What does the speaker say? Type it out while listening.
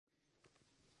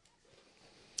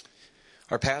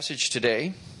Our passage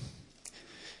today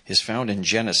is found in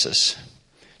Genesis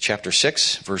chapter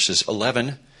 6, verses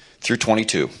 11 through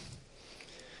 22.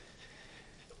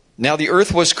 Now the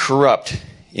earth was corrupt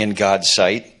in God's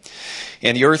sight,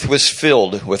 and the earth was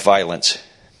filled with violence.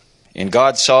 And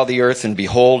God saw the earth, and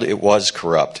behold, it was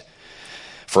corrupt,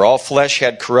 for all flesh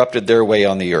had corrupted their way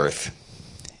on the earth.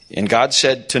 And God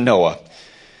said to Noah,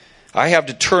 I have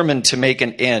determined to make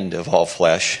an end of all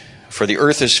flesh, for the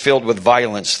earth is filled with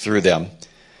violence through them.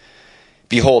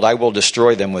 Behold, I will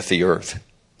destroy them with the earth.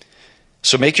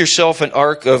 So make yourself an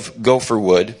ark of gopher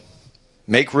wood.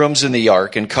 Make rooms in the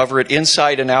ark and cover it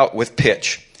inside and out with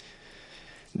pitch.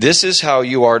 This is how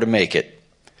you are to make it.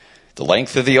 The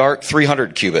length of the ark,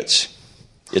 300 cubits.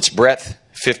 Its breadth,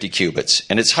 50 cubits.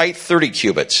 And its height, 30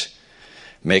 cubits.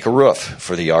 Make a roof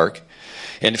for the ark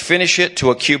and finish it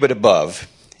to a cubit above.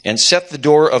 And set the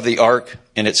door of the ark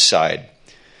in its side.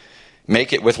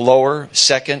 Make it with lower,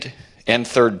 second, and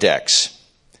third decks.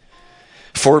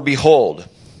 For behold,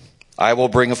 I will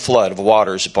bring a flood of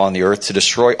waters upon the earth to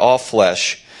destroy all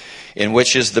flesh, in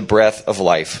which is the breath of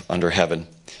life under heaven.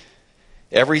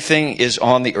 Everything is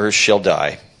on the earth shall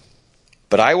die.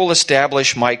 But I will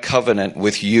establish my covenant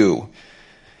with you,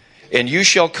 and you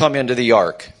shall come into the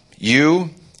ark,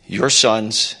 you, your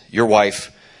sons, your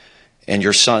wife, and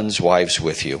your sons' wives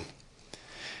with you.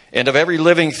 And of every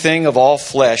living thing of all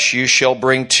flesh you shall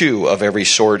bring 2 of every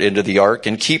sort into the ark,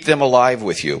 and keep them alive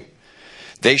with you.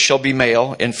 They shall be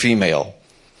male and female,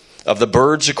 of the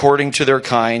birds according to their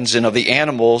kinds, and of the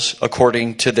animals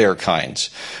according to their kinds,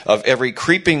 of every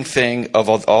creeping thing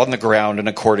on the ground and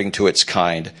according to its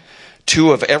kind.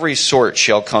 2 of every sort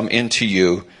shall come into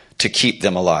you to keep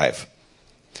them alive.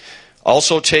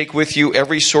 Also take with you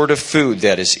every sort of food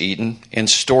that is eaten, and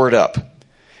store it up.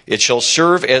 It shall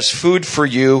serve as food for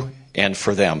you and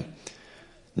for them.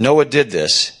 Noah did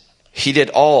this. He did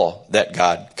all that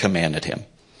God commanded him.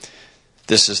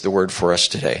 This is the word for us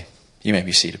today. You may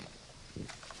be seated.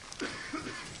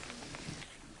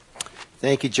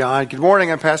 Thank you, John. Good morning.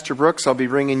 I'm Pastor Brooks. I'll be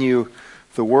bringing you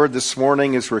the word this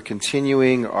morning as we're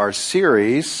continuing our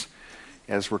series,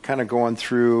 as we're kind of going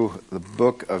through the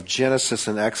book of Genesis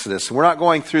and Exodus. And we're not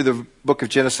going through the book of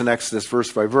Genesis and Exodus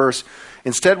verse by verse.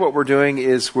 Instead, what we're doing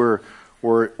is we're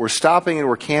stopping and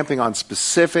we're camping on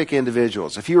specific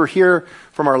individuals. If you were here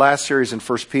from our last series in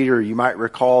 1 Peter, you might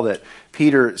recall that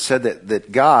Peter said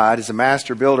that God is a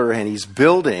master builder, and he's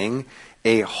building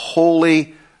a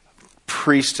holy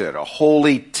priesthood, a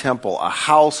holy temple, a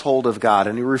household of God.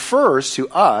 And he refers to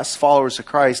us, followers of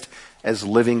Christ, as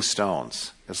living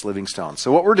stones.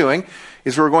 So what we're doing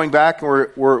is we're going back and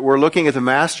we're looking at the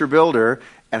master builder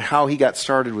and how he got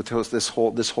started with this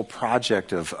whole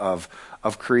project of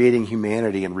creating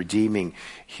humanity and redeeming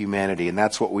humanity, and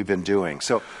that's what we've been doing.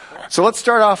 So let's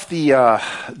start off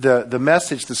the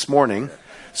message this morning.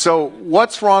 So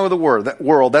what's wrong with the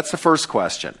world? That's the first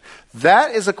question.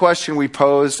 That is a question we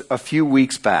posed a few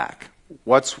weeks back.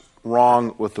 What's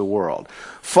wrong with the world?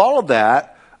 Followed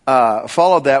that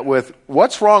with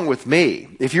what's wrong with me?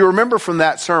 If you remember from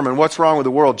that sermon, what's wrong with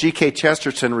the world? G.K.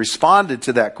 Chesterton responded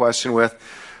to that question with,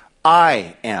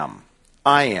 I am.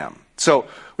 So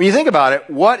when you think about it,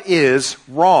 what is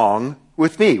wrong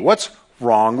with me? What's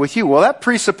wrong with you? Well, that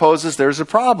presupposes there's a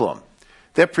problem.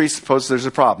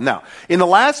 Now, in the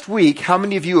last week, how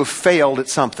many of you have failed at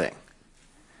something?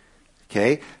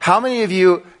 Okay. How many of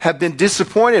you have been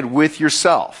disappointed with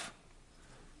yourself?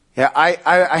 Yeah,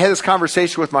 I had this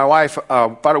conversation with my wife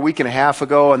about a week and a half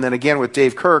ago, and then again with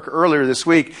Dave Kirk earlier this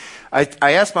week. I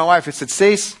asked my wife, I said,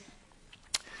 Stace,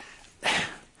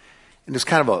 and it's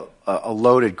kind of a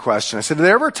loaded question. I said, are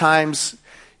there ever times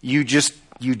you just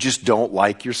don't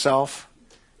like yourself?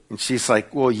 And she's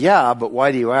like, well, yeah, but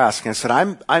why do you ask? And I said,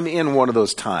 I'm in one of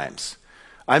those times.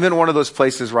 I'm in one of those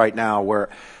places right now where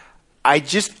I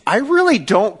really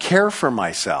don't care for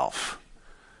myself.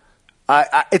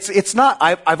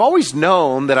 I've always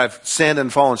known that I've sinned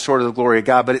and fallen short of the glory of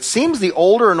God, but it seems the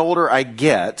older and older I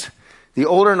get,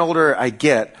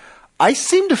 I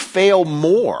seem to fail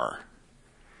more.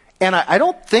 And I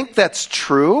don't think that's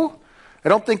true.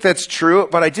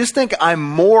 But I just think I'm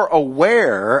more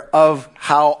aware of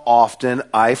how often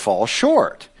I fall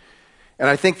short. And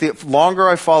I think the longer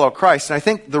I follow Christ, and I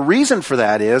think the reason for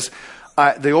that is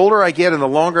the older I get and the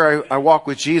longer I walk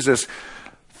with Jesus,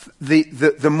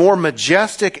 the more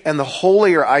majestic and the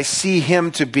holier I see him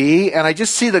to be, and I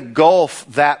just see the gulf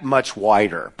that much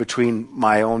wider between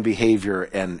my own behavior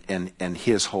and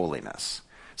his holiness.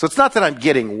 So it's not that I'm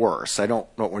getting worse. I don't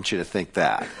want you to think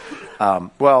that.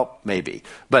 Well, maybe.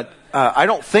 But I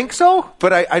don't think so,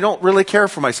 but I don't really care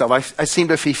for myself. I seem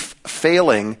to be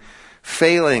failing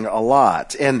a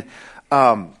lot. And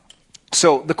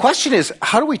So the question is,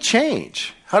 how do we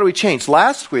change? How do we change?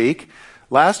 Last week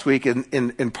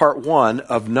in part 1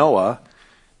 of Noah,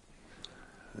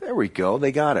 there we go.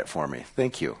 They got it for me.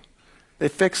 Thank you. They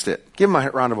fixed it. Give them a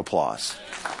round of applause.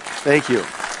 Thank you.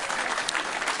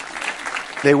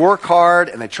 They work hard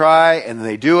and they try and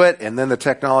they do it, and then the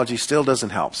technology still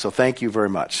doesn't help. So thank you very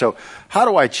much. So how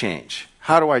do I change?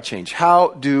 How do I change? How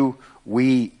do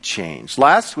we change?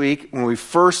 Last week, when we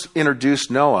first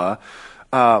introduced Noah,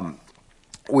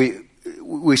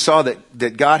 we saw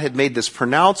that God had made this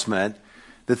pronouncement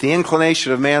that the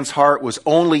inclination of man's heart was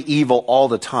only evil all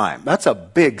the time. That's a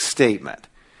big statement.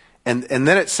 And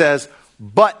then it says,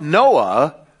 but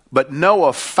Noah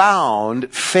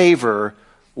found favor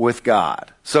with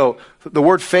God. So the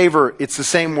word favor, it's the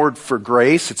same word for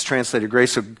grace. It's translated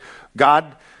grace. So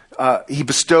God, he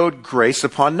bestowed grace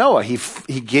upon Noah. He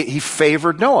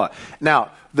favored Noah.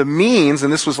 Now, the means,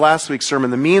 and this was last week's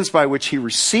sermon, the means by which he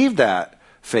received that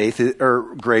faith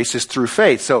or grace is through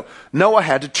faith. So Noah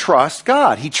had to trust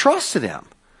God. He trusted him.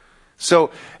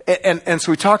 So and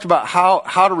so we talked about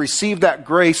how to receive that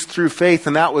grace through faith,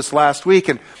 and that was last week.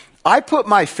 And I put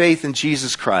my faith in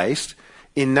Jesus Christ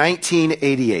in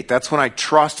 1988. That's when I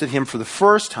trusted him for the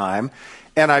first time,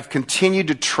 and I've continued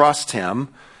to trust him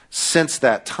since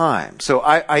that time. So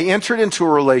I entered into a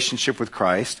relationship with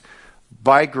Christ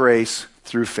by grace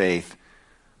through faith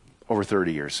over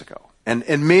 30 years ago. And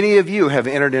many of you have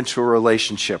entered into a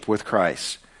relationship with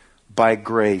Christ by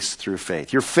grace through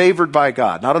faith. You're favored by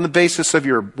God, not on the basis of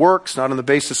your works, not on the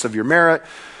basis of your merit,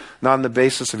 not on the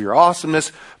basis of your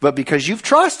awesomeness, but because you've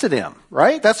trusted him,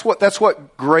 right? That's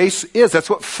what grace is. That's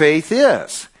what faith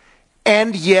is.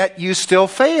 And yet you still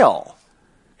fail,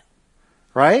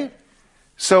 right?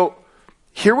 So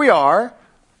here we are.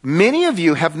 Many of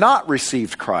you have not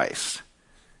received Christ.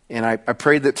 And I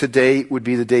prayed that today would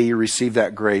be the day you receive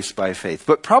that grace by faith.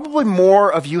 But probably more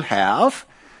of you have,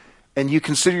 and you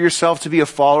consider yourself to be a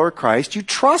follower of Christ. You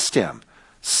trust him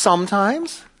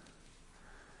sometimes.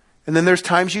 And then there's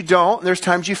times you don't, and there's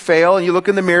times you fail, and you look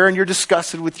in the mirror and you're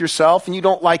disgusted with yourself, and you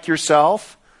don't like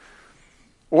yourself.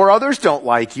 Or others don't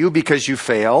like you because you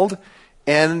failed,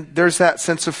 and there's that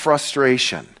sense of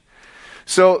frustration.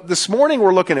 So this morning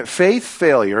we're looking at faith,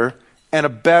 failure, and a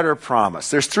better promise.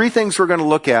 There's 3 things we're going to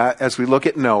look at as we look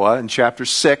at Noah in chapter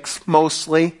 6,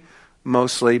 mostly,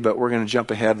 but we're going to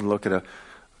jump ahead and look at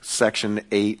section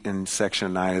 8 and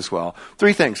section 9 as well.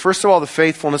 3 things. First of all, the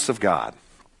faithfulness of God.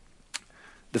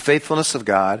 The faithfulness of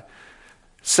God.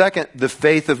 Second, the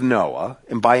faith of Noah,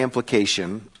 and by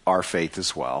implication, our faith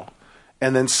as well.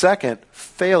 And then second,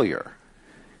 failure.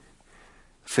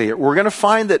 We're going to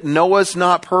find that Noah's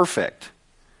not perfect.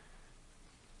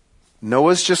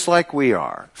 Noah's just like we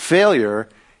are. Failure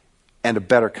and a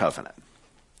better covenant.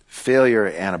 Failure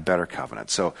and a better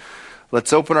covenant. So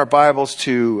let's open our Bibles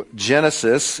to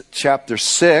Genesis chapter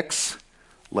 6.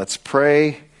 Let's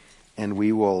pray, and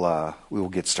we will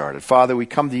get started. Father, we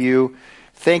come to you.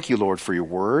 Thank you, Lord, for your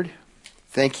word.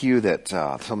 Thank you that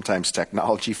sometimes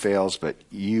technology fails, but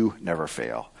you never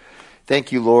fail.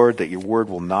 Thank you, Lord, that your word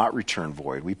will not return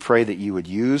void. We pray that you would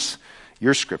use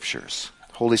your scriptures.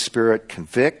 Holy Spirit,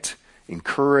 convict,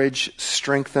 encourage,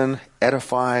 strengthen,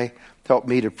 edify. Help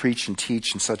me to preach and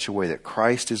teach in such a way that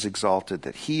Christ is exalted,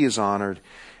 that he is honored,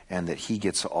 and that he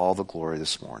gets all the glory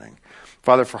this morning.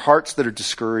 Father, for hearts that are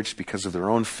discouraged because of their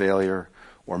own failure,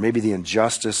 or maybe the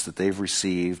injustice that they've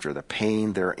received, or the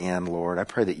pain they're in, Lord, I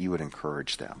pray that you would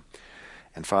encourage them.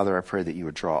 And Father, I pray that you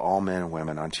would draw all men and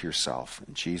women unto yourself.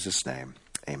 In Jesus' name,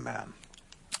 amen.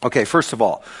 Okay, first of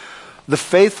all, the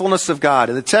faithfulness of God.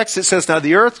 In the text it says, now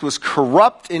the earth was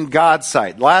corrupt in God's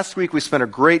sight. Last week we spent a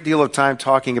great deal of time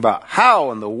talking about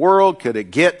how in the world could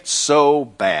it get so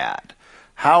bad?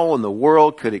 How in the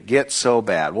world could it get so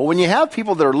bad? Well, when you have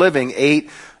people that are living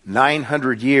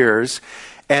 800-900 years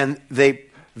and the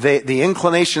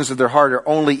inclinations of their heart are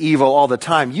only evil all the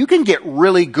time, you can get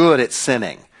really good at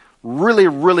sinning. Really,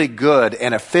 really good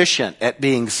and efficient at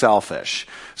being selfish.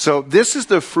 So this is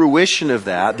the fruition of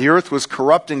that. The earth was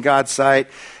corrupt in God's sight,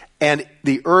 and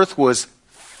the earth was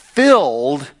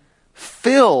filled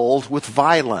with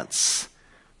violence.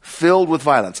 Filled with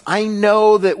violence. I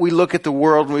know that we look at the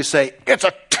world and we say, it's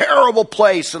a terrible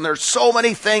place and there's so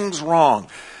many things wrong.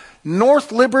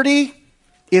 North Liberty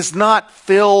is not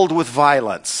filled with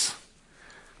violence.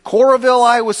 Coraville,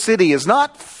 Iowa City is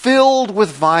not filled with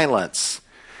violence.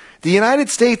 The United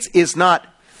States is not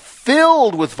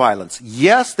filled with violence.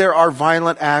 Yes, there are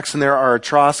violent acts and there are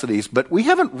atrocities, but we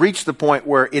haven't reached the point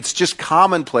where it's just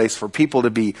commonplace for people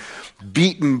to be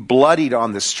beaten, bloodied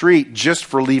on the street just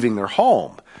for leaving their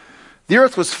home. The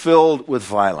earth was filled with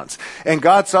violence. And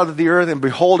God saw that the earth, and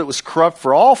behold, it was corrupt,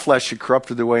 for all flesh had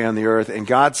corrupted their way on the earth. And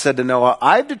God said to Noah,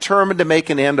 I've determined to make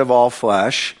an end of all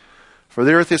flesh, for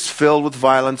the earth is filled with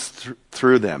violence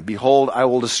through them. Behold, I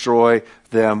will destroy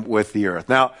them with the earth.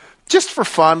 Now, just for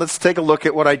fun, let's take a look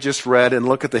at what I just read and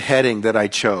look at the heading that I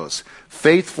chose.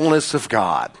 Faithfulness of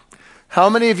God. How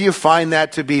many of you find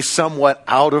that to be somewhat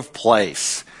out of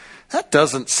place? That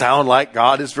doesn't sound like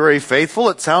God is very faithful.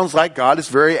 It sounds like God is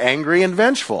very angry and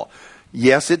vengeful.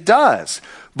 Yes, it does.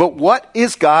 But what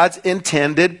is God's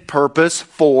intended purpose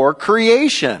for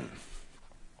creation?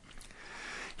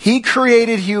 He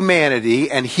created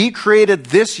humanity, and He created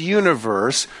this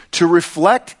universe to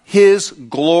reflect His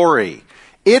glory.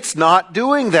 It's not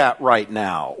doing that right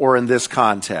now or in this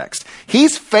context.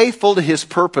 He's faithful to His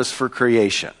purpose for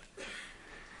creation.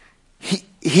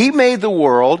 He made the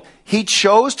world. He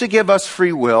chose to give us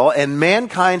free will, and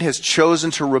mankind has chosen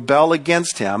to rebel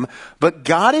against Him. But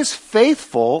God is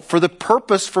faithful for the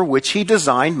purpose for which He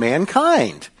designed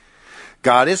mankind.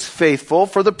 God is faithful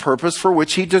for the purpose for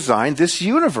which He designed this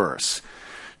universe.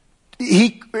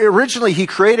 Originally, He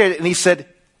created it, and He said,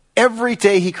 every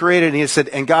day He created it, and He said,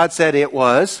 and God said it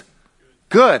was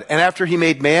good. And after He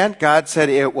made man, God said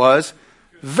it was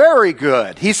very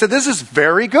good. He said, this is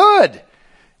very good.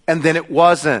 And then it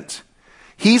wasn't.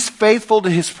 He's faithful to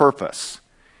His purpose.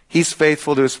 He's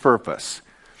faithful to His purpose.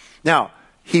 Now,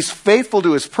 He's faithful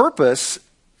to His purpose,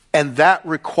 and that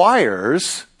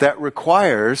requires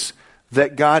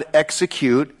that God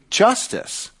execute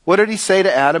justice. What did He say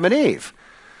to Adam and Eve?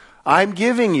 I'm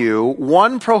giving you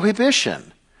one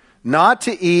prohibition, not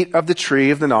to eat of the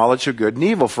tree of the knowledge of good and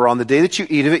evil, for on the day that you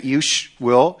eat of it, you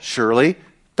will surely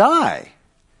die.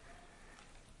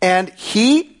 And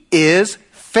He is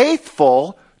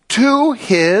faithful to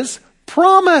His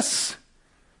promise.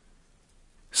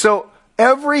 So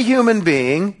every human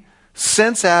being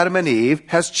since Adam and Eve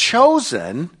has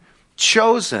chosen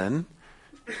to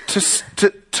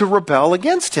rebel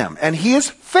against Him. And He is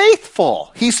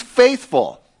faithful. He's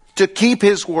faithful to keep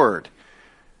His word.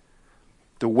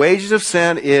 The wages of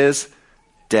sin is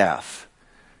death.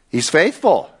 He's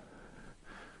faithful.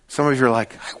 Some of you are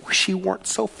like, I wish He weren't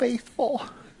so faithful.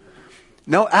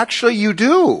 No, actually you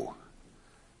do.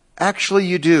 Actually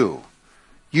you do.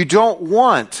 You don't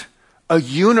want a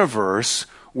universe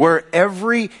where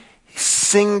every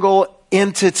single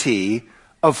entity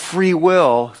of free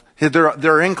will,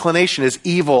 their inclination is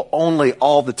evil only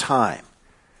all the time.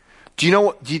 Do you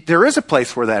know there is a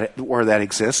place where that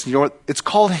exists. You know what? It's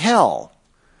called hell.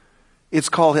 It's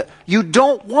called hell. You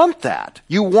don't want that.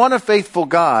 You want a faithful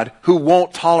God who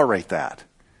won't tolerate that.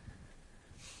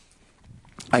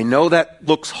 I know that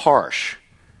looks harsh.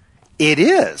 It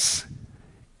is.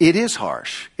 It is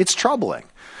harsh. It's troubling.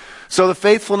 So the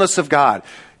faithfulness of God.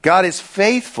 God is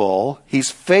faithful. He's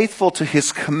faithful to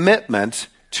His commitment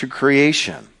to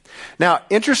creation. Now,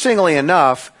 interestingly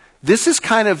enough, this is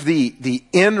kind of the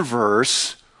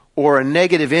inverse or a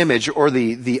negative image or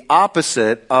the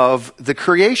opposite of the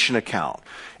creation account.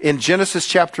 In Genesis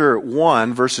chapter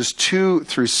 1, verses 2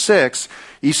 through 6,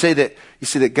 you see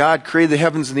that God created the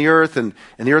heavens and the earth, and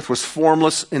the earth was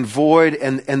formless and void,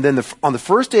 and then on the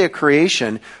first day of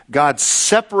creation, God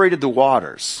separated the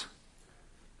waters.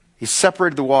 He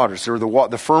separated the waters. There were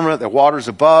the firmament, the waters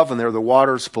above, and there were the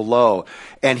waters below.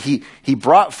 And he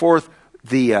brought forth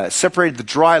separated the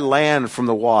dry land from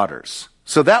the waters.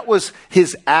 So that was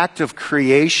His act of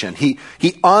creation. He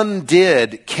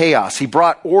undid chaos. He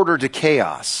brought order to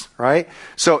chaos, right?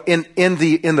 So in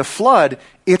the flood,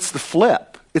 it's the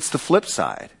flip. It's the flip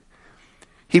side.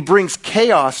 He brings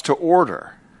chaos to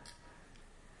order.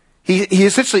 He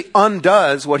essentially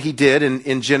undoes what He did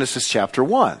in Genesis chapter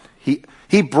 1.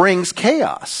 He brings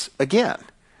chaos again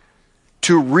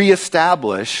to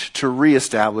reestablish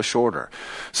order.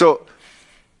 So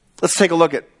let's take a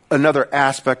look at another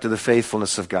aspect of the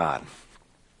faithfulness of God.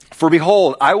 For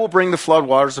behold, I will bring the flood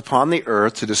waters upon the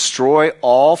earth to destroy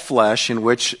all flesh in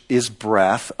which is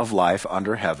breath of life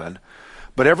under heaven.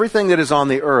 But everything that is on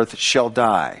the earth shall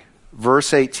die.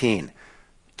 Verse 18.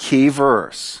 Key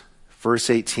verse. Verse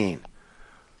 18.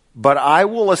 But I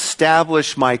will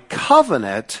establish my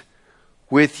covenant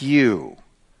with you.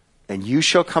 And you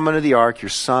shall come into the ark, your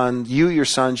sons,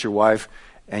 your wife,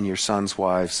 and your sons'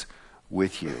 wives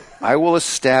with you. I will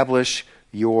establish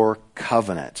your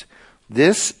covenant.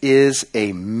 This is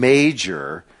a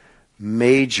major,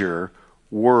 major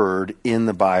word in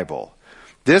the Bible.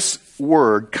 This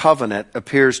word, covenant,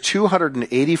 appears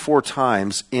 284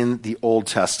 times in the Old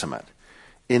Testament.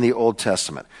 In the Old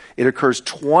Testament. It occurs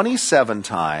 27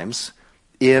 times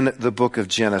in the book of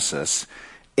Genesis.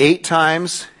 8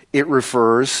 times it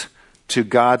refers to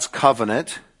God's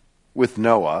covenant with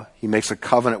Noah. He makes a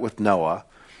covenant with Noah,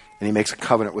 and he makes a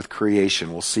covenant with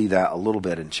creation. We'll see that a little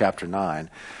bit in chapter 9.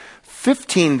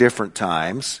 15 different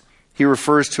times, he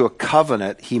refers to a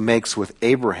covenant he makes with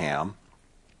Abraham.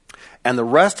 And the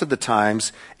rest of the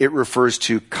times, it refers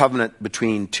to covenant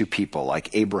between two people,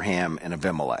 like Abraham and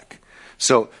Abimelech.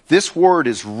 So this word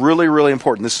is really, really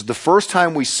important. This is the first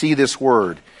time we see this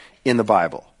word in the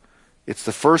Bible. It's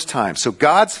the first time. So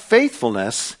God's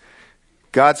faithfulness,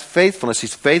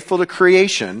 he's faithful to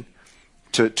creation,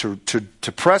 to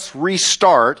press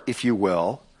restart, if you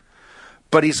will.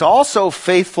 But he's also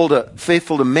faithful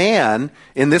to man,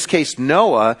 in this case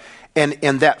Noah,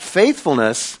 and that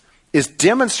faithfulness is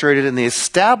demonstrated in the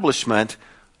establishment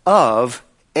of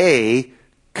a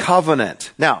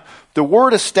covenant. Now, the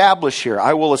word establish here,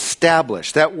 I will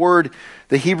establish. That word,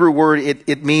 the Hebrew word,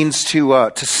 it means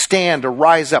to stand, to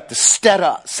rise up, to set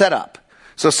up.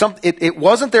 So it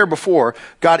wasn't there before.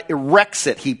 God erects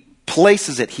it. He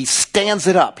places it. He stands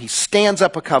it up. He stands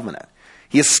up a covenant.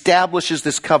 He establishes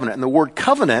this covenant. And the word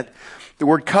covenant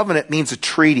means a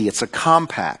treaty. It's a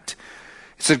compact.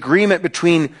 It's an agreement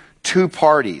between two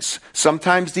parties.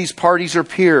 Sometimes these parties are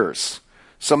peers.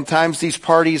 Sometimes these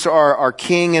parties are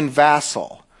king and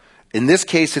vassal. In this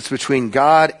case, it's between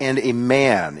God and a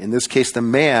man. In this case, the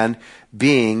man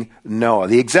being Noah.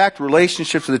 The exact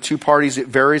relationships of the two parties, it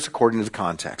varies according to the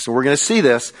context. So we're going to see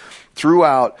this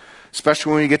throughout,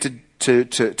 especially when we get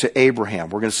to Abraham.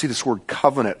 We're going to see this word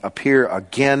covenant appear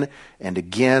again and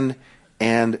again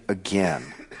and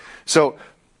again. So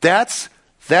that's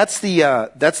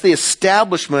the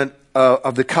establishment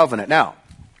of the covenant. Now,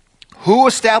 who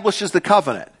establishes the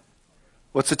covenant?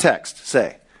 What's the text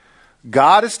say?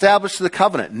 God established the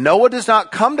covenant. Noah does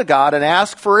not come to God and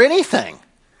ask for anything.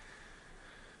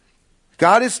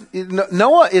 He's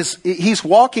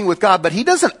walking with God, but he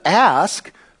doesn't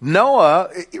ask. Noah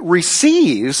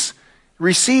receives,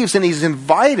 and he's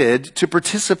invited to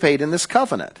participate in this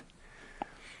covenant.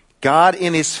 God,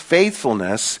 in his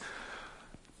faithfulness,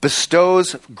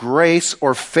 bestows grace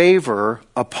or favor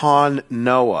upon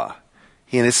Noah.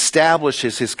 He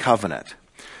establishes his covenant.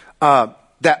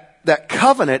 That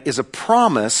covenant is a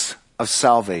promise of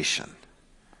salvation.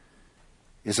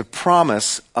 Is a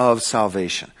promise of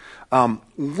salvation.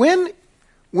 When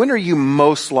are you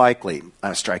most likely,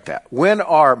 strike that, when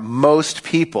are most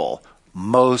people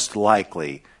most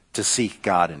likely to seek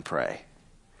God and pray?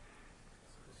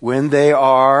 When they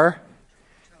are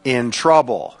in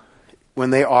trouble.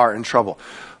 When they are in trouble.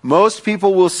 Most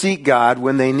people will seek God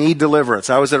when they need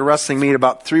deliverance. I was at a wrestling meet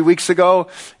about 3 weeks ago,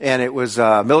 and it was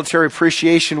Military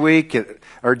Appreciation Week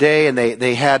or Day, and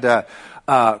they had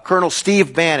Colonel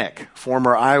Steve Bannock,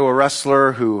 former Iowa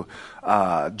wrestler who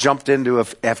jumped into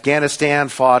Afghanistan,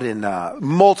 fought in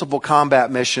multiple combat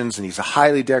missions, and he's a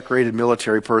highly decorated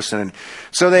military person. And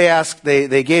so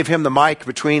they gave him the mic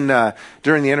during the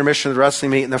intermission of the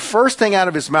wrestling meet, and the first thing out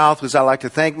of his mouth was, "I'd like to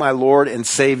thank my Lord and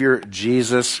Savior,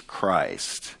 Jesus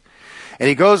Christ." And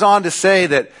he goes on to say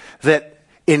that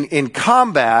in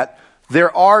combat,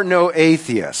 there are no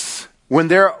atheists. When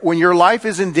your life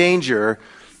is in danger,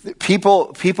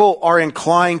 people are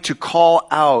inclined to call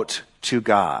out to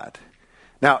God.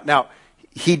 Now,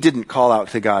 he didn't call out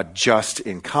to God just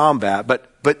in combat, but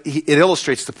it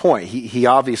illustrates the point. He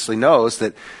obviously knows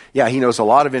that, he knows a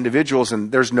lot of individuals,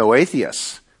 and there's no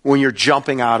atheists when you're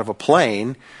jumping out of a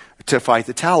plane to fight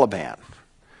the Taliban.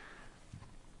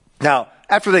 Now,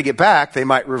 after they get back, they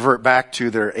might revert back to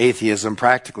their atheism,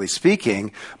 practically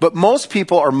speaking, but most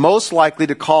people are most likely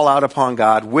to call out upon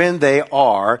God when they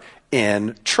are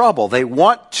in trouble. They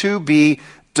want to be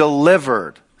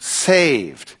delivered,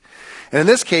 saved. And in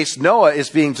this case, Noah is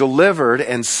being delivered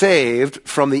and saved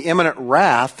from the imminent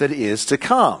wrath that is to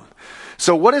come.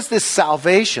 So what is this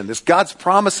salvation, this God's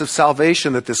promise of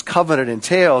salvation that this covenant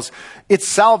entails? It's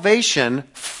salvation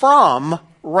from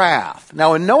wrath.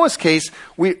 Now, in Noah's case,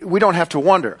 we don't have to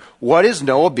wonder, what is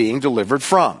Noah being delivered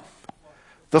from?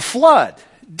 The flood,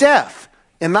 death,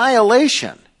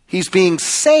 annihilation. He's being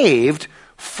saved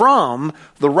from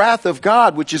the wrath of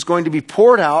God, which is going to be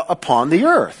poured out upon the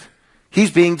earth.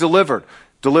 He's being delivered.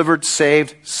 Delivered,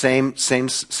 saved, same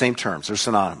terms. They're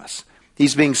synonymous.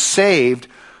 He's being saved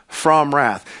from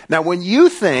wrath. Now,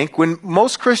 when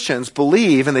most Christians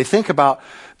believe and they think about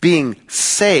being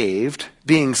saved,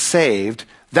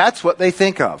 that's what they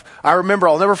think of. I remember,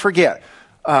 I'll never forget,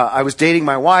 I was dating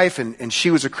my wife, and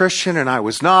she was a Christian and I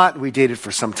was not. We dated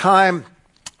for some time,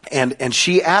 and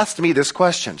she asked me this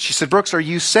question. She said, "Brooks, are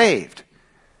you saved?"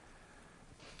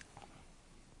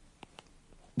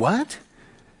 What?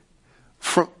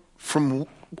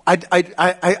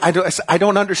 I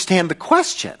don't understand the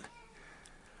question.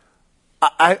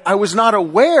 I was not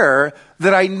aware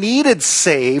that I needed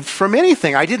saved from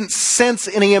anything. I didn't sense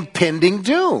any impending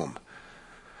doom.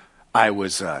 I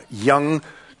was a young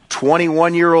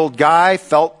 21-year-old guy,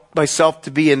 felt myself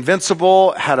to be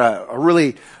invincible, had a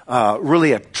really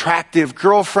attractive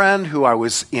girlfriend who I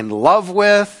was in love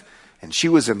with, and she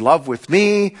was in love with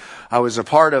me. I was a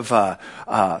part of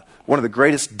one of the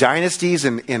greatest dynasties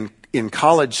in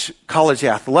college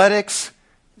athletics.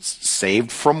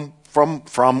 Saved from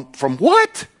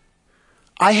what?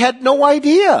 I had no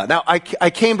idea. Now, I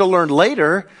came to learn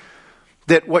later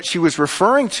that what she was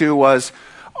referring to was,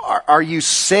 are you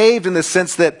saved in the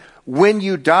sense that when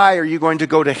you die, are you going to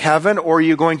go to heaven or are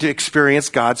you going to experience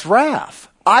God's wrath?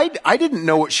 I didn't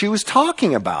know what she was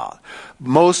talking about.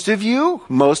 Most of you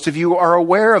are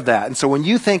aware of that. And so when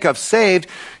you think of saved,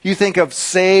 you think of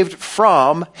saved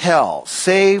from hell,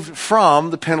 saved from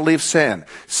the penalty of sin,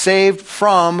 saved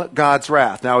from God's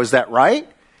wrath. Now, is that right?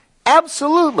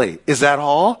 Absolutely. Is that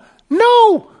all?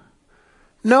 No.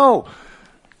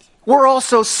 We're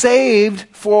also saved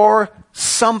for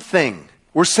something.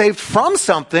 We're saved from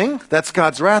something, that's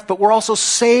God's wrath, but we're also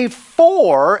saved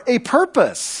for a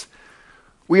purpose.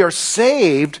 We are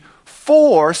saved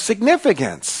for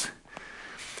significance.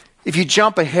 If you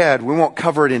jump ahead, we won't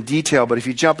cover it in detail, but if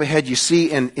you jump ahead, you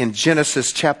see in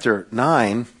Genesis chapter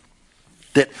 9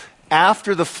 that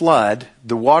after the flood,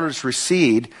 the waters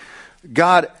recede,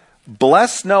 God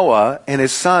blessed Noah and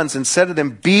his sons and said to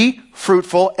them, "Be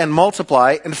fruitful and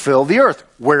multiply and fill the earth."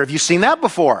 Where have you seen that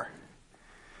before?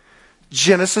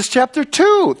 Genesis chapter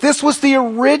 2. This was the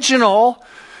original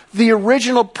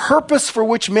purpose for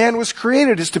which man was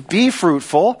created, is to be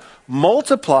fruitful,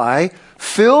 multiply,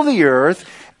 fill the earth,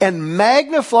 and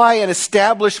magnify and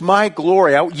establish my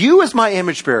glory. You as my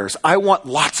image bearers, I want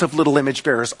lots of little image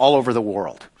bearers all over the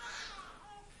world.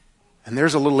 And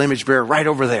there's a little image bearer right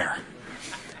over there.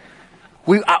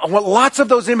 I want lots of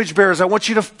those image bearers. I want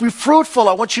you to be fruitful.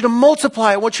 I want you to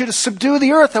multiply. I want you to subdue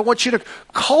the earth. I want you to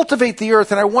cultivate the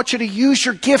earth. And I want you to use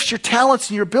your gifts, your talents,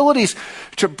 and your abilities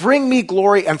to bring me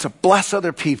glory and to bless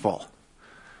other people.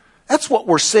 That's what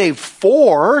we're saved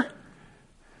for.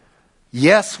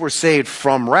 Yes, we're saved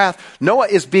from wrath. Noah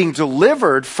is being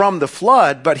delivered from the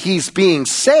flood, but he's being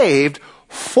saved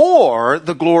for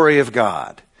the glory of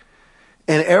God.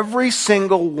 And every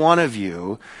single one of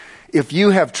you, if you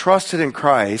have trusted in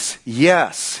Christ,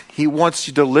 yes, he wants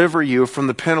to deliver you from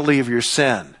the penalty of your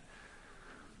sin.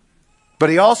 But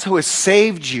he also has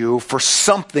saved you for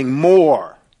something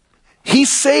more. He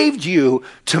saved you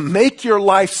to make your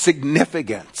life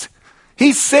significant.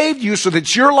 He saved you so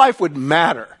that your life would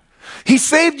matter. He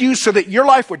saved you so that your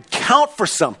life would count for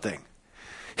something.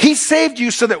 He saved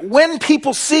you so that when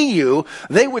people see you,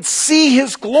 they would see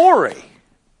his glory.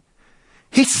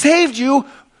 He saved you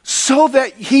so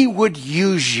that he would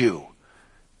use you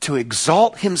to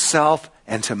exalt himself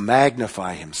and to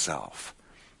magnify himself.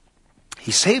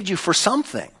 He saved you for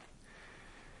something.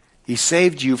 He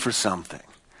saved you for something.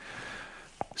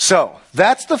 So,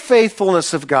 that's the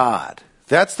faithfulness of God.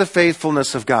 That's the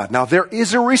faithfulness of God. Now, there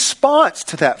is a response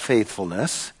to that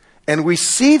faithfulness, and we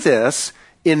see this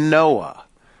in Noah.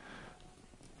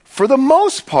 For the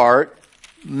most part,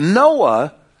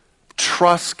 Noah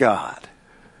trusts God.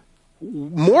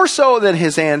 More so than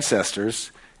his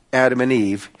ancestors, Adam and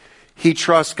Eve, he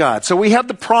trusts God. So we have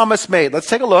the promise made. Let's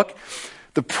take a look.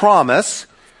 The promise.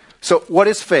 So what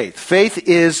is faith? Faith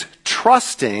is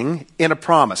trusting in a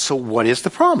promise. So what is the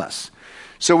promise?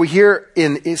 So we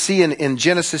see in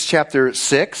Genesis chapter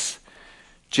 6,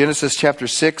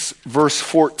 verse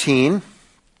 14.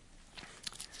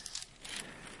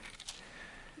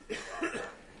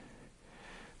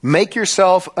 Make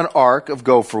yourself an ark of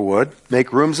gopher wood.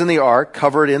 Make rooms in the ark,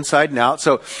 cover it inside and out.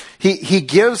 So he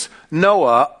gives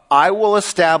Noah, I will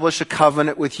establish a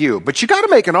covenant with you. But you got to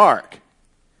make an ark.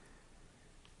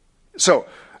 So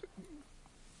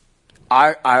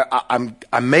I'm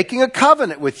making a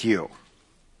covenant with you.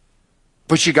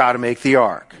 But you got to make the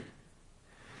ark.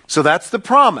 So that's the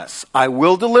promise. I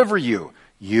will deliver you.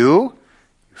 You,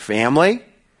 your family,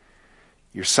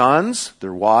 your sons,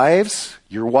 their wives,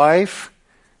 your wife,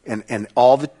 and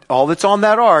all that's on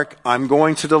that ark, I'm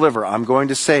going to deliver. I'm going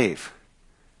to save.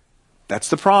 That's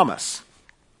the promise.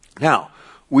 Now,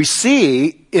 we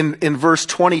see in verse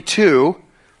 22,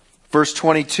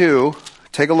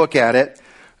 take a look at it.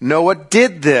 Noah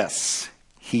did this.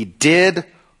 He did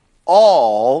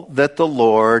all that the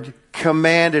Lord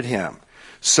commanded him.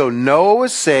 So Noah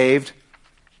was saved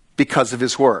because of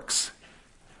his works.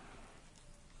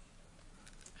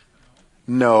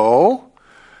 No.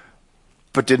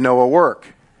 But did Noah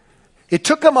work? It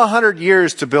took him 100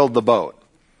 years to build the boat.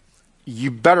 You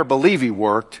better believe he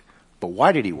worked. But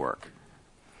why did he work?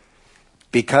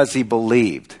 Because he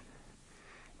believed.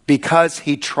 Because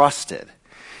he trusted.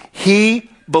 He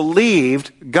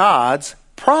believed God's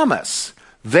promise.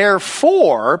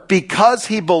 Therefore, because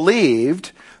he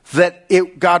believed that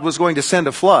God was going to send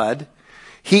a flood,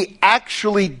 he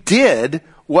actually did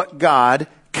what God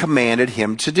commanded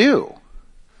him to do.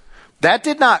 That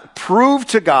did not prove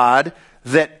to God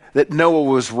that Noah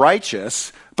was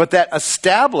righteous, but that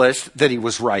established that he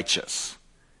was righteous.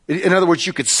 In other words,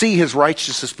 you could see his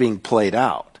righteousness being played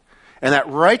out. And that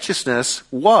righteousness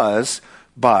was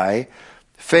by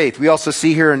faith. We also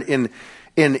see here in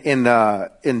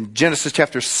Genesis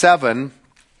chapter 7,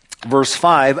 verse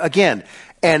 5, again,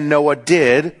 and Noah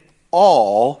did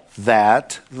all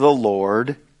that the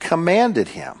Lord commanded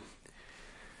him.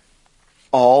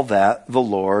 All that the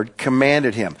Lord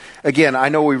commanded him. Again, I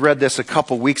know we read this a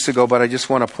couple weeks ago, but I just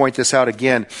want to point this out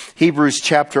again. Hebrews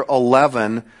chapter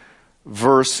 11,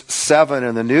 verse 7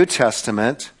 in the New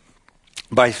Testament.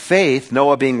 By faith,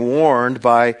 Noah being warned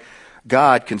by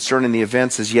God concerning the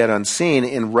events as yet unseen,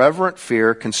 in reverent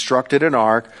fear constructed an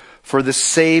ark for the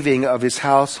saving of his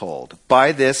household.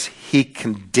 By this he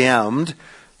condemned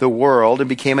the world and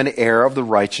became an heir of the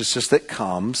righteousness that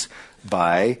comes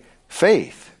by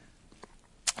faith.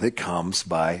 That comes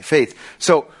by faith.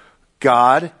 So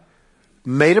God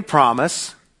made a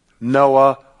promise.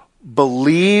 Noah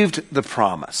believed the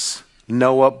promise.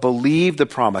 Noah believed the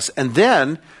promise. And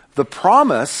then the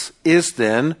promise is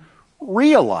then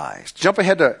realized. Jump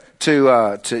ahead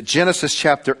to Genesis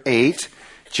chapter 8.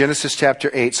 Genesis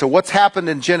chapter 8. So what's happened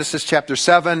in Genesis chapter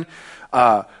 7?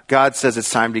 God says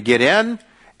it's time to get in.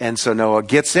 And so Noah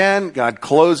gets in. God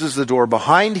closes the door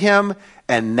behind him.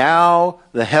 And now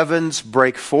the heavens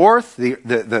break forth,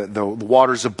 the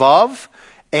waters above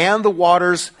and the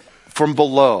waters from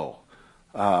below.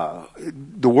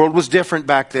 The world was different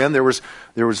back then. There was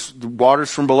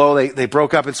waters from below. They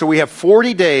broke up. And so we have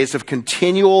 40 days of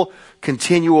continual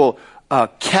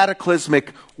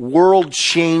cataclysmic,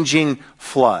 world-changing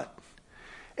flood.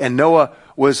 And Noah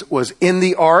was in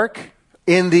the ark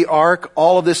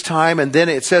all of this time. And then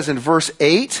it says in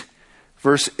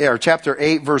chapter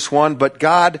 8, verse 1, but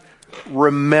God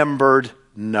remembered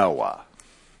Noah.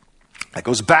 That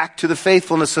goes back to the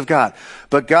faithfulness of God.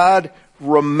 But God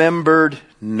remembered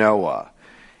Noah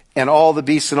and all the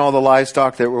beasts and all the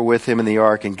livestock that were with him in the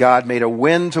ark. And God made a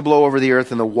wind to blow over the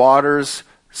earth, and the waters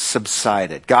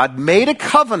subsided. God made a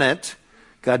covenant.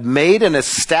 God made and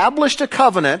established a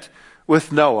covenant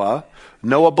with Noah.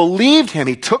 Noah believed him.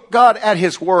 He took God at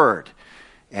his word.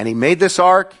 And he made this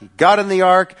ark. He got in the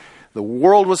ark. The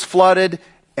world was flooded,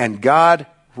 and God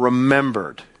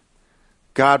remembered.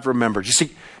 God remembered. You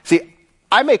see,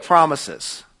 I make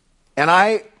promises, and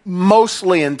I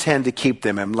mostly intend to keep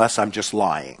them unless I'm just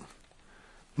lying.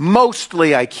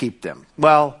 Mostly I keep them.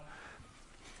 Well,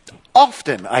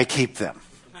 often I keep them,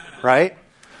 right?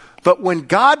 But when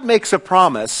God makes a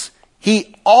promise,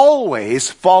 he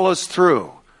always follows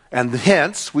through. And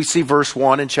hence, we see verse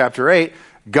 1 in chapter 8,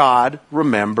 God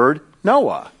remembered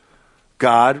Noah.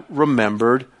 God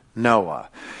remembered Noah.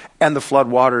 And the flood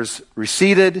waters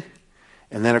receded.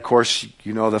 And then, of course,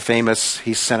 you know the famous,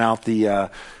 he sent out the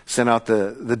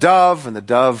dove, and the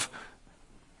dove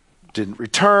didn't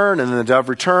return, and then the dove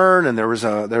returned, and there was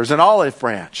an olive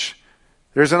branch.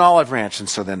 There's an olive branch. And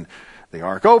so then the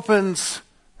ark opens,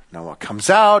 Noah comes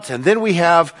out, and then we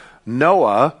have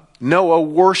Noah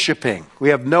worshiping. We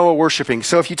have Noah worshiping.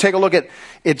 So if you take a look at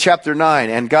in chapter 9,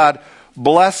 and God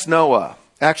blessed Noah.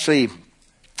 Actually,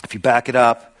 if you back it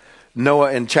up,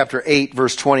 Noah in chapter 8,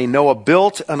 verse 20, Noah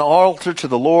built an altar to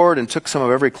the Lord and took some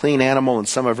of every clean animal and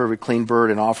some of every clean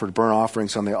bird and offered burnt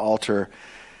offerings on the altar.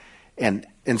 And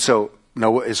so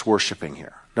Noah is worshiping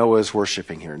here. Noah is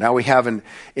worshiping here. Now we have in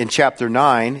chapter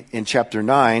 9,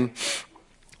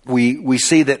 we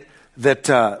see that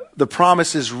the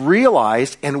promise is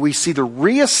realized, and we see the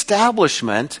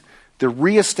reestablishment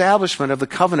of the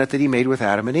covenant that he made with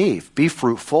Adam and Eve. Be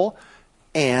fruitful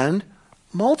and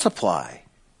multiply.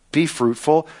 Be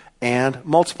fruitful and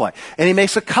multiply. And he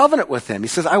makes a covenant with them. He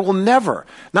says, I will never,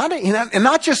 and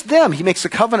not just them. He makes a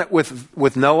covenant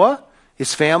with Noah,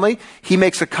 his family. He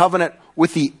makes a covenant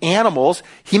with the animals.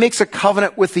 He makes a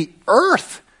covenant with the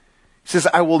earth. He says,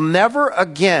 I will never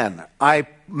again, I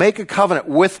make a covenant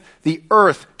with the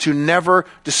earth to never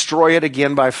destroy it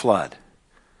again by flood.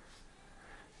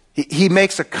 He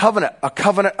makes a covenant.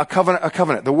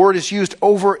 The word is used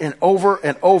over and over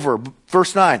and over.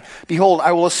 Verse 9, behold,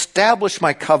 I will establish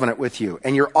my covenant with you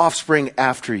and your offspring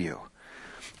after you.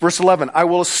 Verse 11, I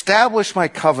will establish my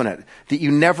covenant that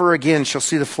you never again shall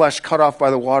see the flesh cut off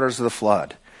by the waters of the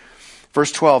flood.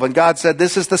 Verse 12, and God said,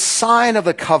 this is the sign of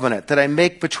the covenant that I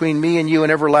make between me and you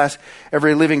and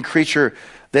every living creature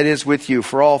that is with you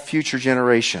for all future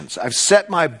generations. I've set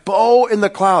my bow in the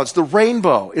clouds. The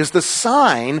rainbow is the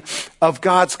sign of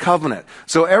God's covenant.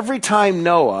 So every time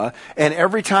Noah and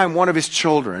every time one of his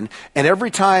children and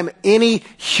every time any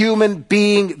human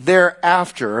being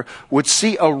thereafter would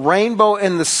see a rainbow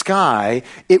in the sky,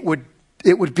 it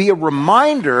would be a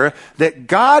reminder that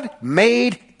God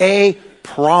made a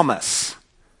promise.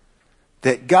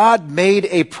 That God made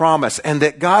a promise and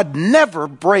that God never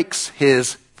breaks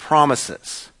his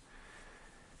promises.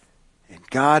 And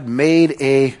God made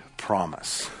a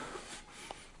promise.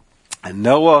 And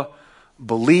Noah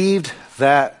believed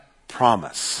that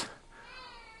promise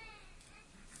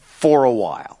for a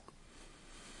while.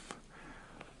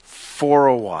 For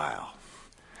a while.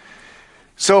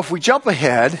 So if we jump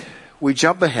ahead. We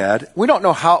don't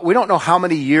know how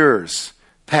many years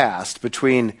passed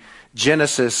between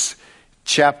Genesis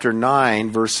chapter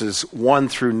 9, verses 1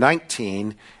 through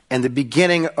 19, and the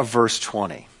beginning of verse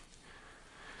 20.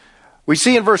 We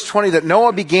see in verse 20 that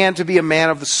Noah began to be a man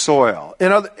of the soil,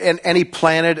 and he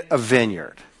planted a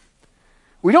vineyard.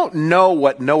 We don't know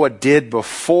what Noah did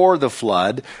before the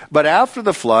flood, but after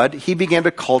the flood, he began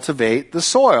to cultivate the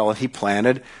soil, and he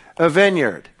planted a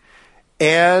vineyard.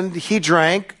 And he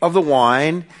drank of the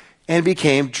wine and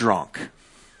became drunk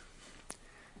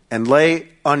and lay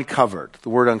uncovered. The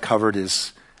word uncovered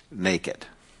is naked.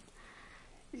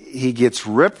 He gets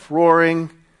rip-roaring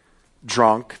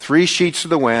drunk, 3 sheets to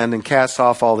the wind, and casts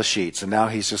off all the sheets. And now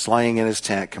he's just laying in his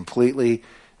tent completely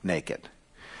naked.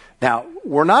 Now,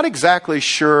 we're not exactly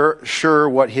sure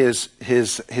what his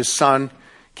son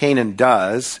Canaan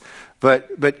does,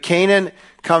 but Canaan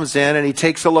comes in and he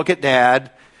takes a look at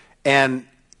Dad, and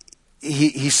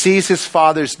he sees his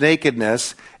father's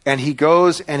nakedness, and he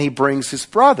goes and he brings his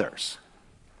brothers.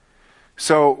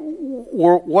 So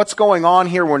what's going on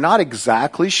here, we're not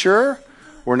exactly sure.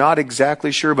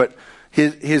 But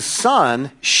his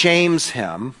son shames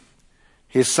him.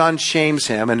 His son shames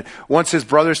him, and wants his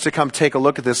brothers to come take a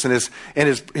look at this. And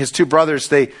his 2 brothers,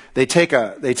 they take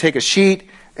a sheet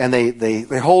and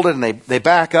they hold it and they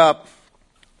back up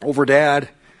over Dad,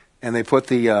 and they put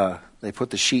the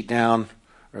sheet down,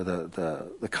 or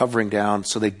the covering down,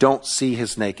 so they don't see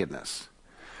his nakedness.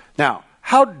 Now,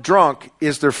 how drunk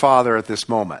is their father at this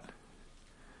moment?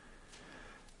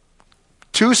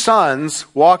 2 sons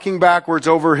walking backwards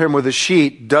over him with a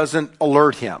sheet doesn't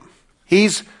alert him.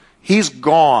 He's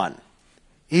gone.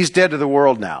 He's dead to the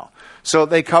world now. So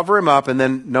they cover him up, and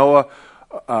then Noah,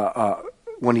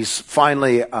 when he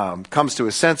finally comes to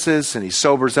his senses and he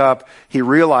sobers up, he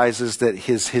realizes that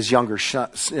his youngest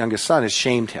son has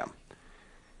shamed him.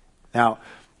 Now,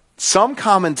 some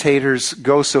commentators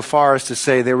go so far as to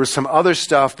say there was some other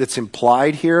stuff that's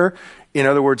implied here. In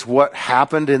other words, what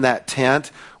happened in that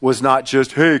tent was not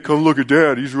just, hey, come look at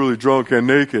Dad, he's really drunk and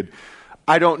naked.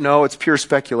 I don't know, it's pure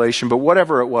speculation, but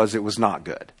whatever it was not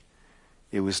good.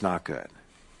 It was not good.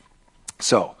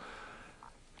 So,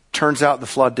 turns out the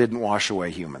flood didn't wash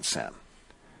away human sin.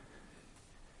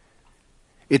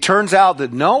 It turns out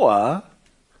that Noah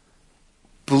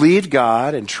believed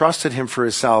God and trusted him for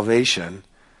his salvation,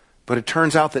 but it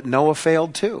turns out that Noah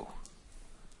failed too.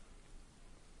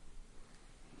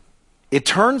 It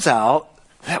turns out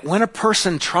that when a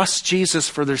person trusts Jesus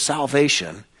for their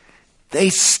salvation, they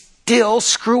still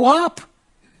screw up.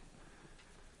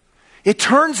 It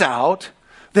turns out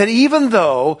that even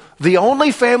though the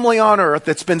only family on earth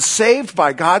that's been saved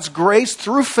by God's grace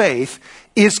through faith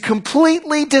is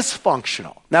completely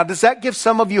dysfunctional. Now, does that give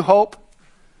some of you hope?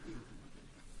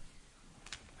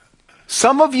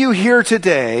 Some of you here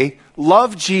today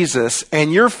love Jesus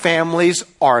and your families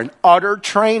are an utter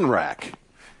train wreck.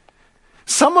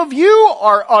 Some of you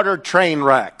are utter train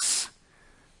wrecks.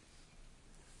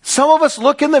 Some of us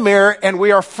look in the mirror and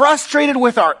we are frustrated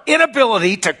with our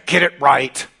inability to get it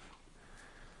right.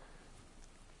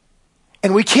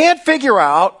 And we can't figure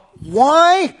out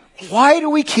why do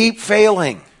we keep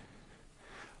failing?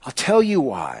 I'll tell you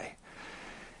why.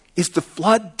 Is the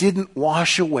flood didn't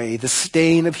wash away the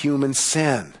stain of human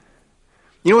sin.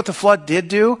 You know what the flood did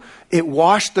do? It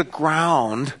washed the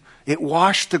ground,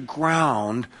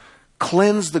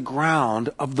 cleansed the ground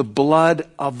of the blood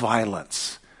of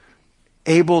violence.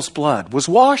 Abel's blood was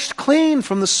washed clean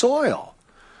from the soil.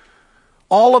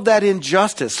 All of that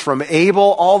injustice from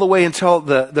Abel all the way until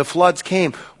the floods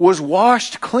came was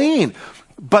washed clean.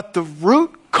 But the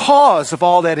root cause of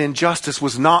all that injustice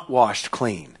was not washed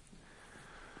clean.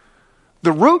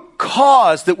 the root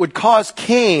cause that would cause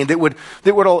Cain, that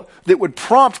would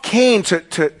prompt Cain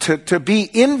to be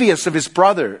envious of his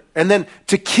brother and then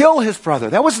to kill his brother,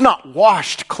 that was not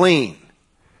washed clean.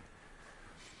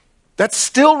 That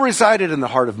still resided in the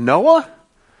heart of Noah.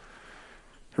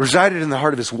 It resided in the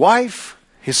heart of his wife,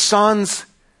 his sons,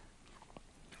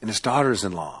 and his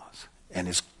daughters-in-laws, and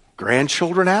his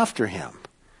grandchildren after him,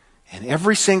 and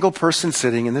every single person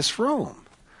sitting in this room.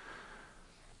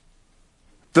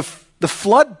 The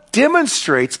flood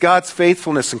demonstrates God's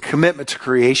faithfulness and commitment to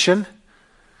creation.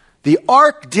 The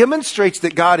ark demonstrates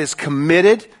that God is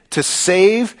committed to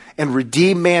save and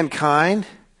redeem mankind.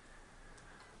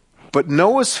 But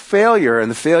Noah's failure and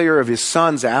the failure of his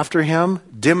sons after him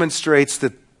demonstrates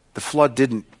that the flood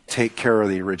didn't take care of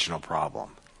the original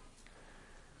problem.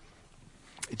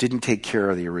 It didn't take care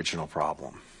of the original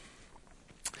problem.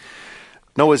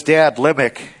 Noah's dad,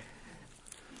 Lamech,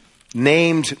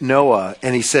 named Noah,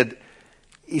 and he says,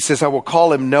 I will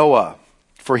call him Noah,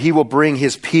 for he will bring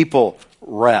his people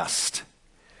rest.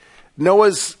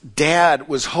 Noah's dad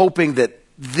was hoping that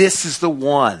this is the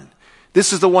one.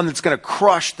 This is the one that's going to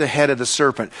crush the head of the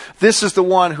serpent. This is the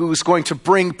one who's going to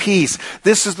bring peace.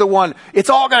 This is the one, it's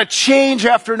all going to change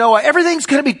after Noah. Everything's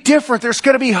going to be different. There's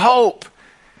going to be hope.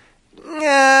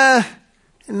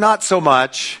 Not so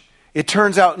much. It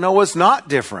turns out Noah's not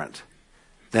different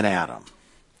than Adam.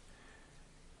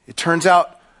 It turns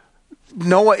out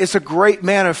Noah is a great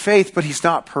man of faith, but he's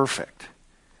not perfect.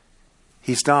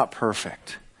 He's not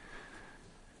perfect.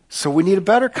 So we need a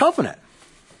better covenant.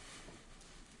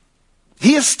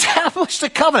 He established a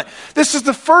covenant. This is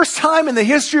the first time in the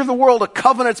history of the world a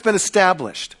covenant's been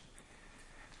established.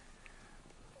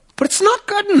 But it's not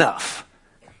good enough.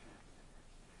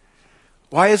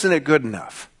 Why isn't it good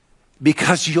enough?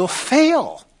 Because you'll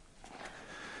fail.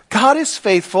 God is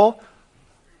faithful,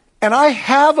 and I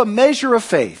have a measure of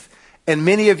faith. And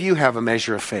many of you have a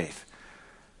measure of faith.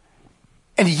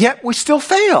 And yet we still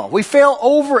fail. We fail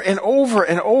over and over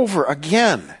and over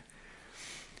again.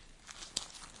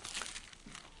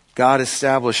 God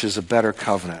establishes a better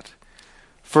covenant.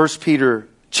 1 Peter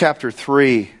chapter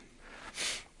 3,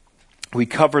 we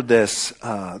covered this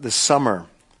this summer.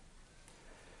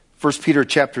 1 Peter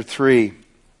chapter 3,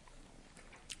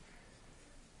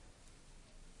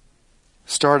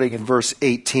 starting in verse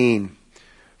 18.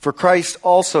 For Christ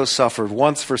also suffered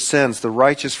once for sins, the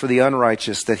righteous for the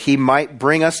unrighteous, that he might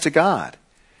bring us to God,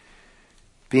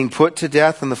 being put to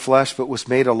death in the flesh, but was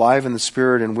made alive in the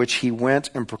Spirit, in which he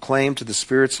went and proclaimed to the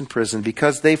spirits in prison,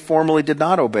 because they formerly did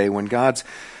not obey when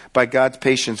by God's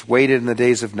patience waited in the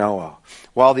days of Noah,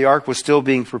 while the ark was still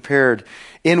being prepared,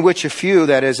 in which a few,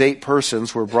 that is 8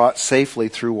 persons, were brought safely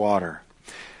through water.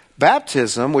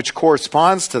 Baptism, which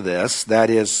corresponds to this,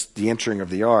 that is, the entering of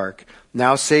the ark,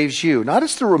 now saves you, not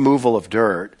as the removal of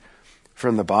dirt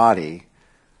from the body,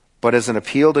 but as an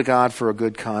appeal to God for a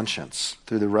good conscience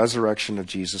through the resurrection of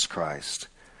Jesus Christ,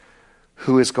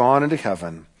 who is gone into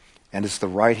heaven and is the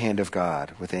right hand of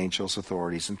God, with angels,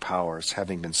 authorities, and powers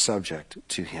having been subject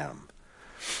to him.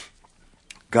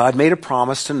 God made a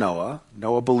promise to Noah.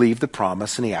 Noah believed the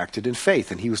promise and he acted in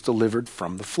faith, and he was delivered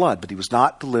from the flood, but he was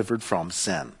not delivered from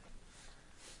sin.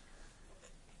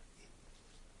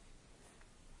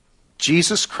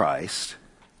 Jesus Christ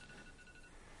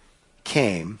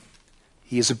came.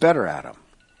 He is a better Adam.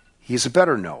 He is a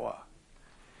better Noah.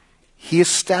 He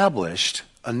established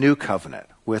a new covenant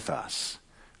with us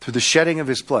through the shedding of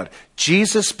his blood.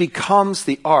 Jesus becomes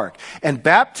the ark. And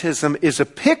baptism is a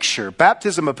picture.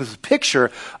 Baptism is a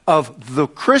picture of the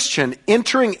Christian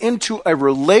entering into a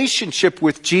relationship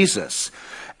with Jesus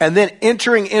and then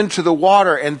entering into the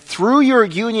water. And through your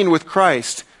union with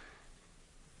Christ,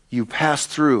 you pass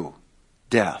through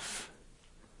death,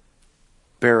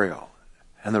 burial,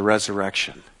 and the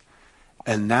resurrection.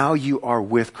 And now you are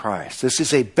with Christ. This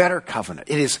is a better covenant.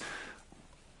 It's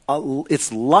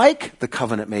like the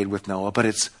covenant made with Noah, but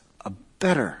it's a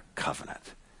better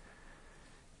covenant.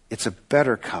 It's a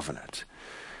better covenant.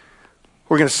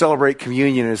 We're going to celebrate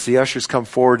communion as the ushers come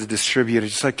forward to distribute. I'd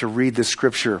just like to read this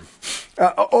scripture.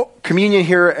 Communion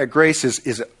here at Grace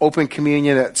is open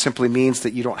communion. That simply means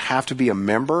that you don't have to be a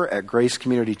member at Grace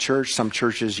Community Church. Some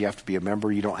churches you have to be a member.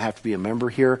 You don't have to be a member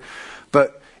here.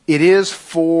 But it is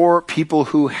for people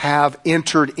who have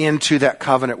entered into that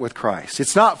covenant with Christ.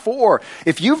 It's not for,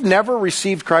 if you've never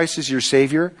received Christ as your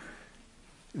Savior,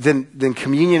 then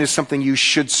communion is something you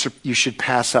should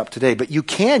pass up today. But you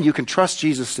can trust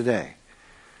Jesus today.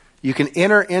 You can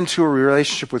enter into a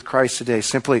relationship with Christ today.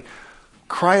 Simply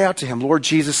cry out to him, Lord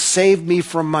Jesus, save me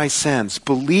from my sins.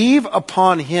 Believe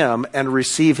upon him and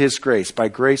receive his grace, by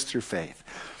grace through faith.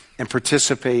 and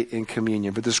participate in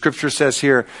communion. But the scripture says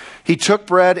here, he took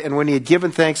bread, and when he had given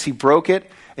thanks, he broke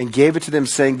it and gave it to them,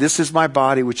 saying, "This is my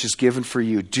body, which is given for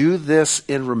you. Do this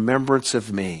in remembrance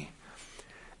of me."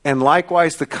 And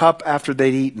likewise the cup after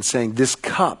they'd eaten, saying, "This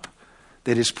cup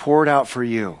that is poured out for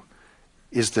you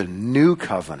is the new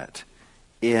covenant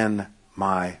in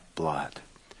my blood."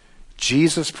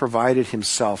 Jesus provided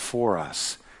himself for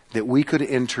us that we could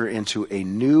enter into a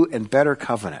new and better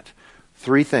covenant.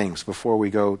 Three things before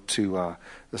we go to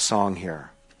the song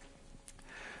here.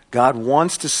 God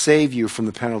wants to save you from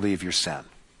the penalty of your sin.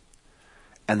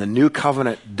 And the new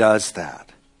covenant does that.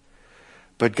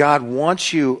 But God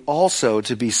wants you also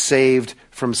to be saved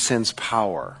from sin's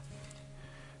power.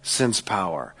 Sin's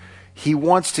power. He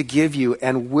wants to give you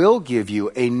and will give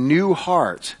you a new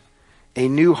heart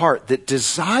that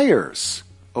desires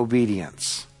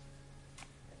obedience.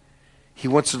 He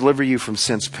wants to deliver you from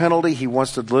sin's penalty. He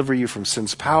wants to deliver you from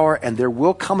sin's power. And there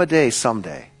will come a day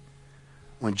someday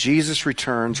when Jesus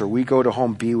returns or we go to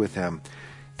home be with him,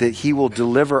 that he will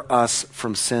deliver us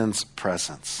from sin's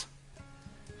presence.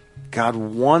 God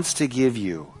wants to give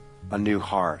you a new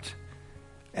heart.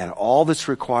 And all that's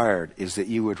required is that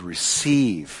you would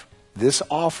receive this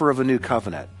offer of a new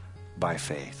covenant by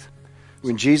faith.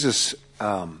 When Jesus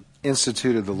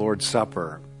instituted the Lord's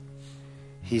Supper,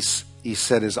 he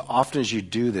said, "As often as you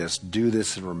do this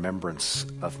in remembrance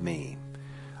of me."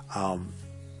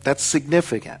 That's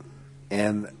significant.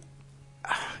 And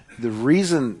the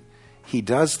reason he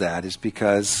does that is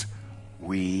because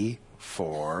we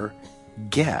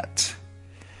forget.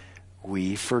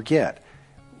 We forget.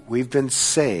 We've been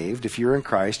saved. If you're in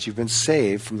Christ, you've been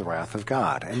saved from the wrath of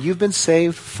God. And you've been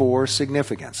saved for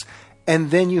significance.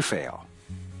 And then you fail.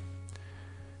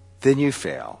 Then you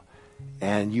fail.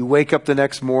 And you wake up the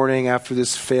next morning after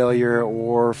this failure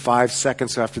or 5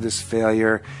 seconds after this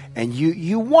failure, and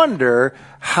you wonder,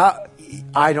 how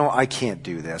I can't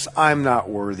do this. I'm not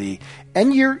worthy.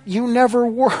 And you never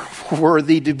were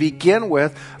worthy to begin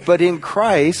with, but in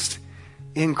Christ,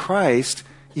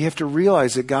 you have to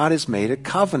realize that God has made a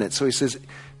covenant. So he says,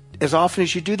 as often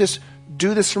as you do this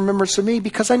in remembrance of me,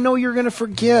 because I know you're going to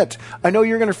forget. I know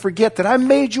you're going to forget that I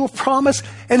made you a promise,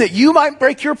 and that you might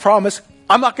break your promise.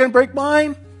 I'm not going to break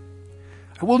mine.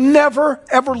 I will never,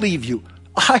 ever leave you.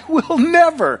 I will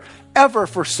never, ever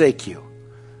forsake you.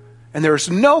 And there is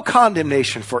no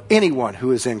condemnation for anyone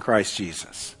who is in Christ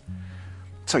Jesus.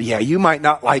 So yeah, you might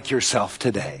not like yourself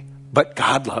today, but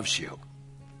God loves you.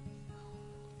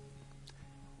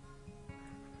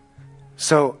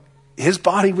 So his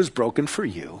body was broken for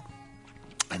you,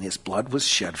 and his blood was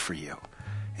shed for you.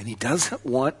 And he doesn't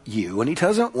want you, and he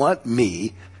doesn't want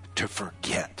me to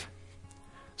forget.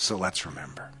 So let's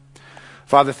remember.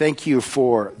 Father, thank you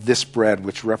for this bread,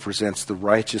 which represents the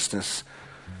righteousness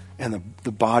and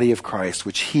the body of Christ,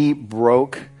 which he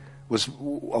broke, was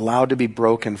allowed to be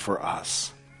broken for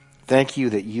us. Thank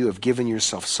you that you have given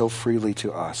yourself so freely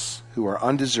to us who are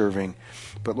undeserving.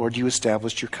 But Lord, you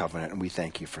established your covenant, and we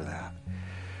thank you for that.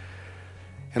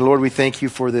 And Lord, we thank you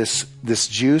for this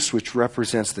juice, which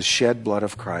represents the shed blood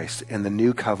of Christ and the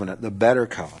new covenant, the better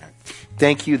covenant.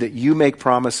 Thank you that you make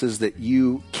promises that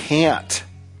you can't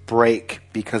break,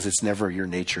 because it's never your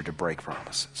nature to break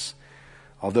promises.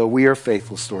 Although we are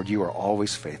faithful, Lord, you are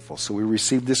always faithful. So we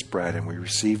receive this bread and we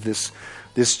receive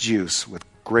this juice with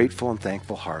grateful and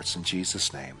thankful hearts. In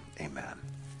Jesus' name, amen.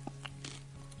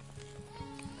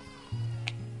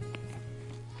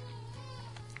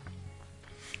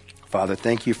 Father,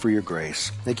 thank you for your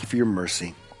grace. Thank you for your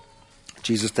mercy.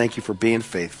 Jesus, thank you for being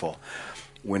faithful.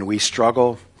 When we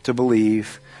struggle to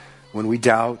believe, when we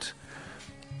doubt,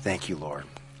 thank you, Lord.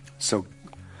 So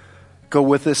go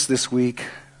with us this week.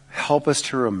 Help us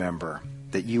to remember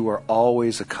that you are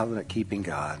always a covenant-keeping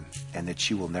God, and that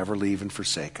you will never leave and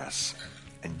forsake us.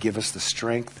 And give us the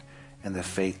strength and the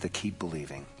faith to keep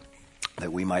believing,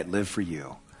 that we might live for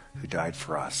you who died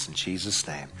for us. In Jesus'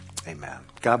 name, amen.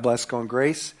 God bless. Go in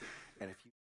grace.